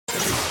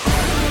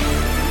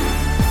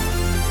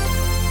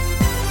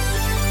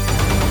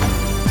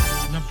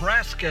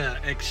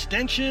Nebraska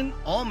Extension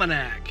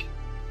Almanac.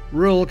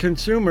 Rural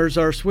consumers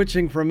are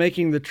switching from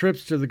making the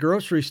trips to the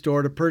grocery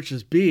store to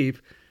purchase beef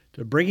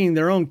to bringing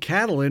their own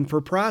cattle in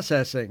for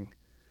processing.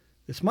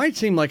 This might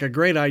seem like a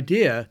great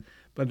idea,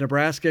 but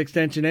Nebraska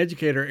Extension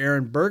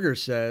educator Berger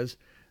says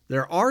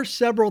there are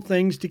several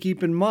things to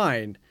keep in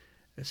mind,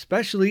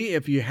 especially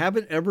if you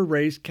haven't ever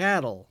raised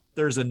cattle.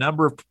 There's a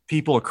number of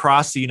people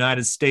across the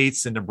United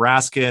States and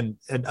Nebraska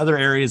and other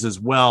areas as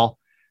well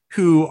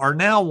who are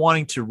now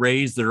wanting to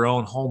raise their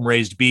own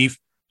home-raised beef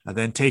and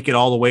then take it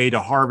all the way to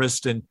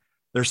harvest. And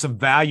there's some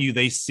value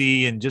they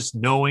see in just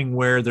knowing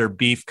where their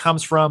beef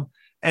comes from,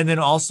 and then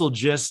also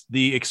just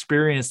the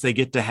experience they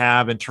get to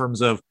have in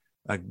terms of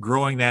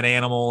growing that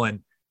animal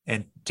and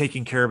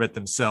taking care of it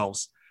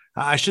themselves.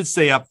 I should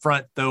say up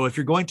front, though, if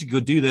you're going to go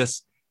do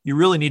this, you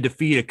really need to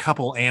feed a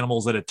couple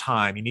animals at a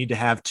time. You need to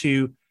have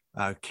two.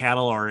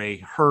 Cattle are a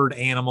herd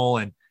animal,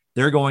 and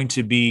they're going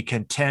to be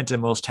content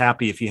and most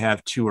happy if you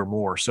have two or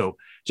more. So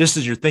just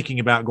as you're thinking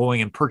about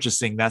going and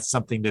purchasing, that's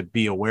something to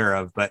be aware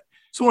of. But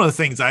it's one of the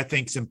things I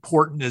think is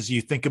important as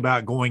you think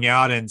about going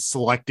out and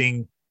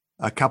selecting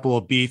a couple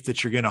of beef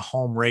that you're going to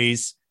home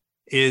raise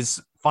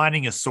is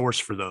finding a source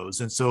for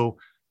those. And so,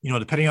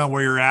 depending on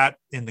where you're at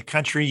in the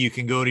country, you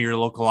can go to your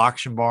local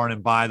auction barn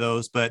and buy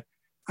those. But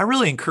I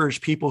really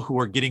encourage people who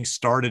are getting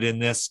started in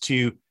this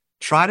to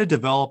try to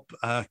develop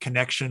a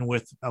connection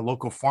with a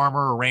local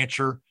farmer or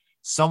rancher,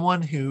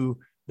 someone who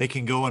they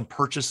can go and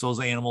purchase those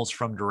animals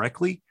from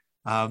directly,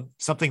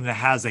 something that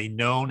has a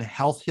known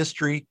health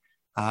history.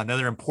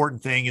 Another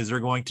important thing is they're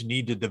going to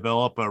need to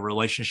develop a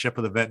relationship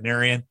with a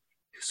veterinarian.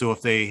 So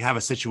if they have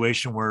a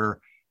situation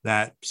where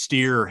that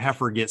steer or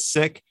heifer gets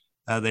sick,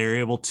 they're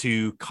able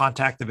to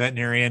contact the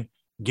veterinarian,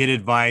 get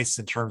advice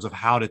in terms of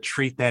how to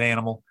treat that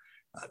animal.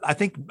 I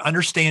think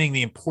understanding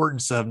the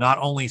importance of not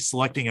only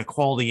selecting a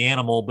quality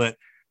animal, but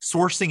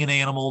sourcing an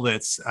animal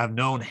that's of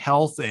known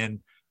health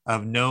and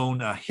of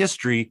known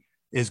history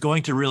is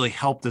going to really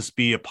help this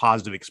be a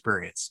positive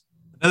experience.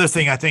 Another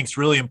thing I think is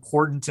really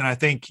important, and I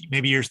think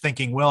maybe you're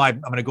thinking, well, I'm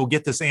going to go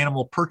get this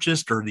animal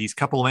purchased or these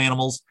couple of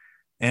animals,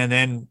 and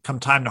then come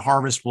time to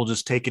harvest, we'll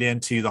just take it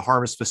into the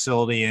harvest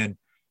facility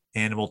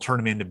and we'll turn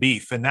them into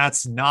beef. And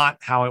that's not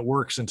how it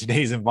works in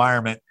today's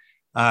environment.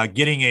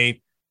 Getting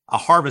a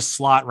harvest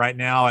slot right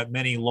now at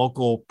many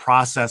local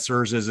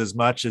processors is as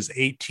much as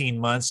 18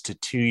 months to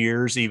 2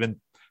 years,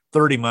 even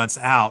 30 months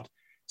out.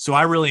 So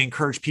I really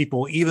encourage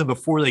people, even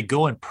before they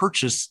go and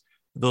purchase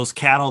those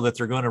cattle that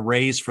they're going to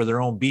raise for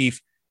their own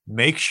beef,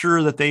 make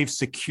sure that they've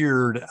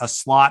secured a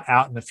slot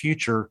out in the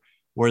future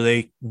where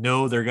they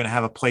know they're going to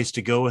have a place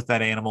to go with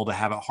that animal to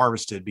have it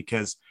harvested.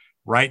 Because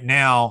right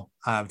now,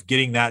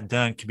 getting that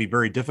done can be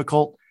very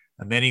difficult.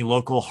 Many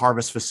local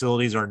harvest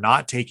facilities are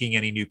not taking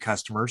any new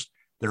customers.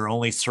 They're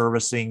only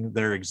servicing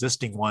their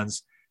existing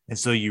ones. And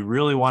so you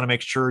really want to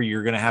make sure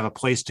you're going to have a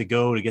place to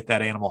go to get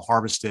that animal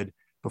harvested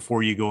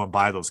before you go and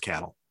buy those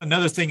cattle.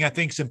 Another thing I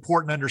think is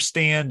important to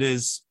understand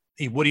is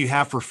what do you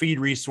have for feed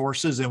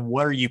resources and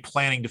what are you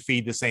planning to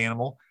feed this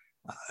animal?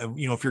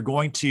 If you're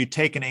going to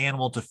take an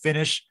animal to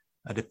finish,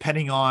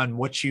 depending on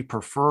what you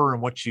prefer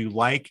and what you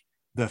like,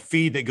 the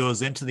feed that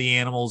goes into the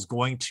animal is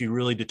going to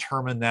really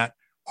determine that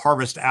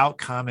harvest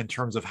outcome in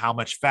terms of how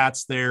much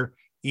fat's there,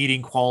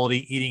 eating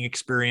quality, eating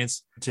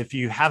experience. If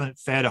you haven't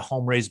fed a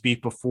home-raised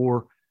beef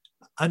before,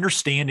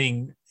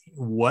 understanding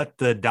what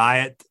the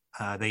diet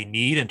they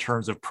need in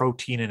terms of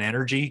protein and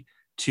energy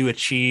to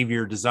achieve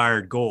your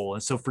desired goal.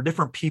 And so for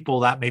different people,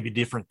 that may be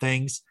different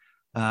things.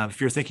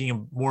 If you're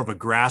thinking more of a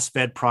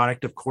grass-fed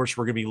product, of course,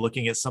 we're going to be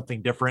looking at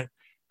something different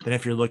than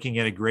if you're looking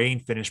at a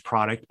grain-finished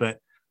product, but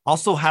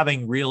also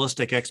having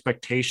realistic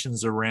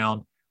expectations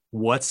around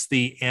what's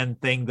the end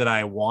thing that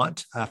I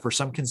want. For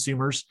some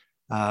consumers,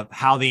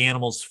 how the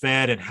animal's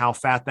fed and how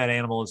fat that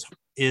animal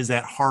is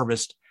at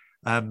harvest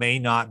may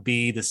not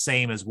be the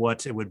same as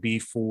what it would be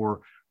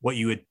for what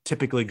you would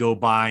typically go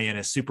buy in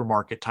a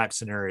supermarket type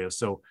scenario.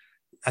 So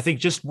I think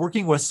just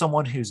working with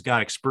someone who's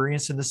got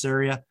experience in this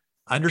area,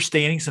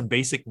 understanding some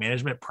basic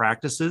management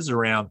practices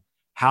around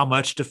how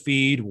much to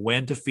feed,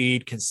 when to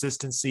feed,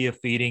 consistency of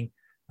feeding,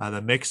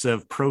 the mix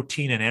of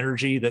protein and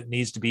energy that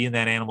needs to be in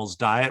that animal's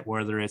diet,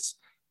 whether it's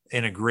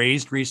in a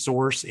grazed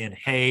resource, in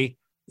hay,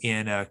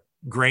 in a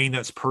grain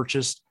that's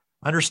purchased.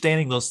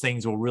 Understanding those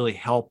things will really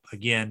help,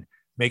 again,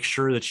 make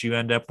sure that you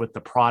end up with the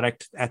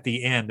product at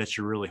the end that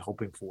you're really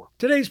hoping for.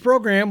 Today's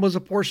program was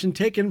a portion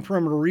taken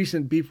from a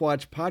recent Beef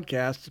Watch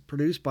podcast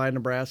produced by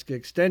Nebraska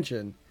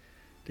Extension.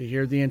 To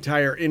hear the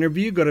entire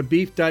interview, go to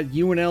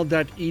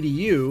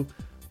beef.unl.edu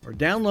or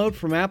download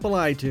from Apple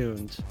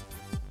iTunes.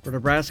 For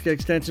Nebraska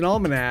Extension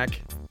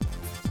Almanac,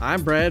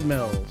 I'm Brad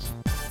Mills.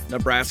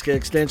 Nebraska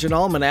Extension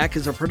Almanac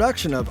is a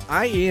production of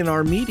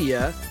IANR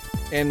Media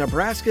and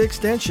Nebraska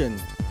Extension.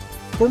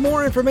 For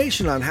more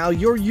information on how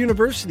your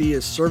university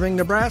is serving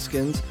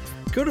Nebraskans,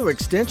 go to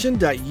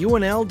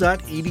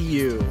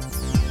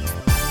extension.unl.edu.